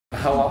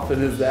How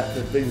often is that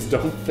things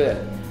don't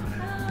fit?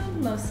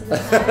 Most of the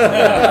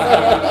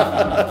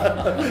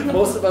time.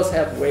 Most of us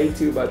have way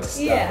too much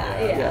stuff.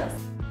 Yeah.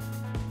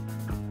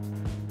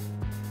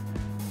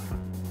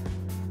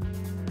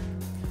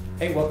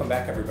 Hey, welcome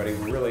back everybody.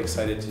 We're really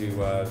excited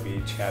to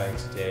be chatting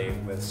today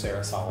with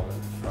Sarah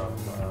Solomon from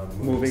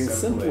Moving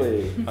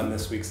Simply on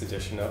this week's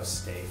edition of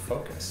Stay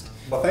Focused.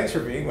 Well, thanks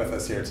for being with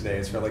us here today.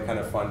 It's really kind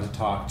of fun to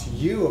talk to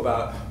you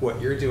about what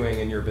you're doing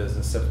in your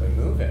business, Simply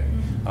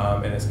Moving.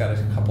 And it's got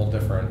a couple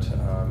different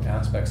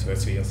aspects to it,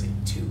 so you'll see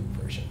two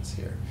versions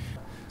here.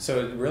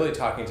 So really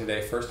talking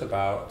today first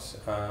about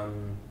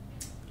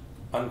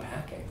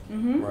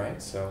unpacking,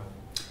 right?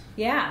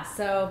 Yeah,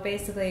 so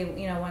basically,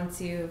 once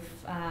you've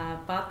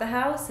bought the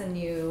house and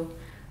you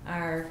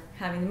are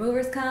having the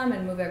movers come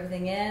and move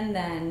everything in,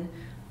 then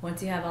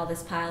once you have all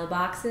this pile of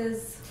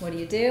boxes, what do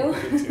you do?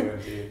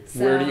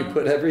 So, where do you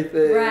put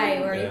everything?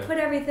 Right, where do you put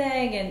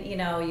everything? And you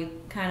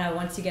kind of,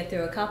 once you get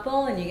through a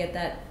couple and you get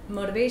that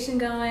motivation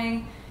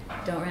going,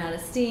 don't run out of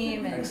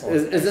steam. And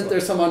Isn't there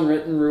some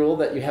unwritten rule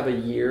that you have a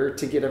year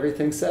to get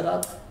everything set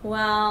up?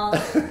 Well, I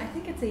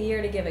think it's a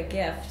year to give a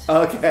gift.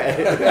 Okay.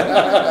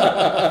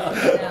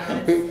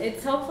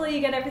 It's hopefully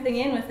you get everything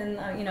in within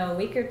a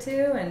week or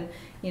two, and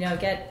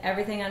get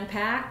everything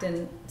unpacked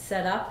and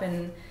set up,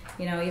 and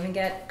even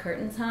get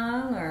curtains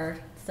hung or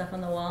stuff on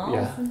the walls.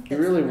 Yeah, you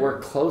really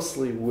work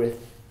closely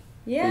with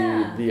the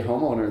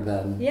homeowner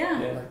then.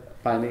 Yeah.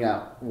 Finding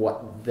out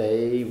what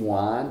they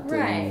want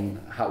and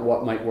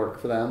what might work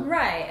for them.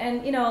 Right,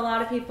 and a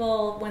lot of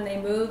people, when they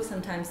move,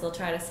 sometimes they'll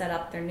try to set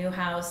up their new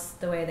house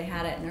the way they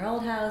had it in their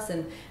old house,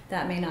 and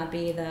that may not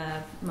be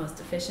the most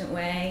efficient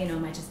way. It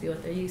might just be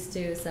what they're used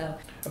to. So,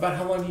 about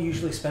how long do you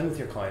usually spend with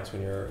your clients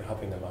when you're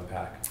helping them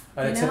unpack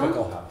on a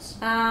typical house?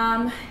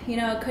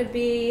 It could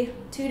be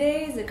 2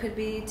 days, it could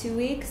be 2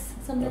 weeks,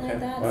 something like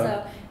that.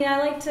 Wow. So, I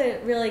like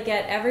to really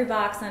get every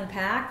box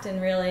unpacked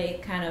and really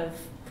kind of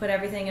put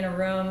everything in a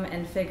room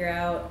and figure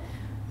out,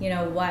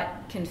 what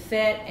can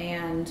fit.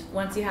 And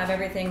once you have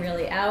everything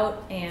really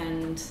out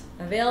and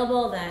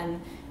available, then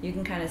you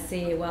can kind of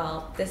see,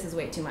 well, this is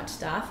way too much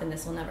stuff and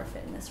this will never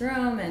fit in this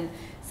room. And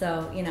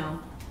so,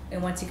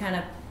 and once you kind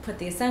of put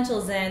the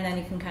essentials in, then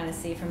you can kind of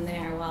see from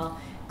there, well,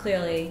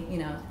 clearly,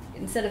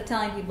 instead of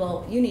telling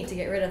people you need to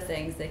get rid of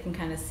things, they can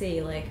kind of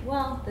see like,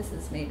 well, this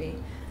is maybe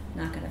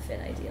not going to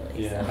fit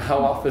ideally. Yeah. So. How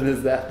often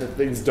is that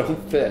things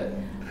don't fit?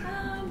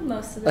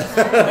 Most of the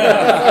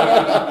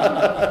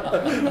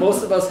time.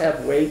 Most of us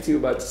have way too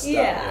much stuff.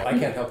 Yeah. I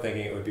can't help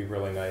thinking it would be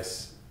really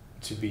nice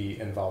to be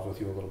involved with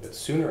you a little bit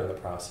sooner in the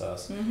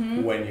process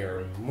when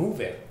you're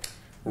moving,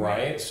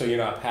 right? So you're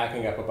not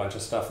packing up a bunch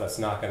of stuff that's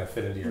not going to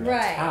fit into your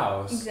next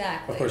house.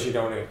 Exactly. Of course, you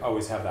don't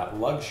always have that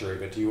luxury,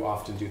 but do you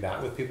often do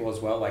that with people as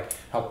well? Like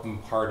help them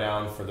par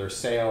down for their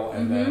sale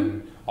and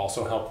then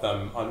also help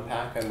them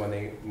unpack and when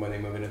they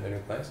move into their new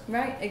place?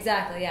 Right,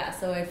 exactly, yeah.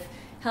 So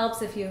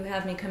helps if you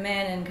have me come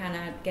in and kind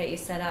of get you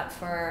set up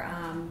for,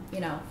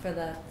 for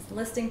the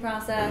listing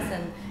process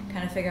and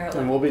kind of figure out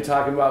And we'll be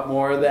talking about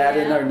more of that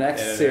in our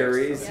next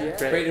series.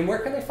 Great, and where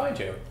can they find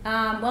you?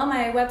 Well,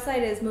 my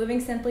website is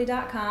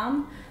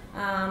movingsimply.com,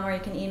 or you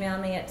can email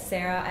me at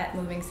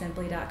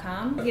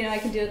sarah@movingsimply.com. I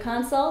can do a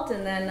consult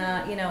and then,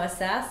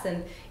 assess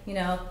and,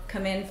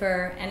 come in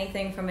for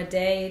anything from a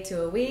day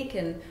to a week,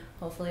 and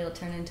hopefully it'll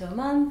turn into a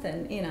month,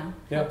 and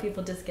help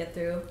people just get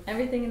through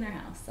everything in their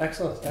house.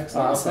 Excellent. Awesome.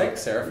 Well,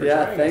 thanks, Sarah, for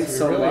joining thanks us.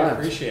 so We really much.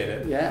 appreciate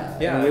it. Yeah.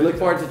 And we look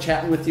forward to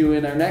chatting with you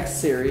in our next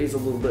series a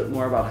little bit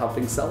more about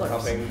helping sellers.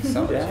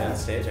 And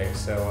staging.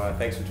 So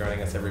thanks for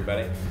joining us,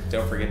 everybody.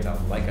 Don't forget to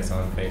like us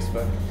on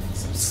Facebook.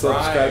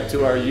 Subscribe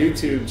to our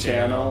YouTube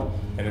channel.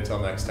 And until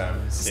next time,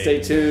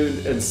 stay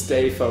tuned and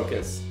stay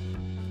focused.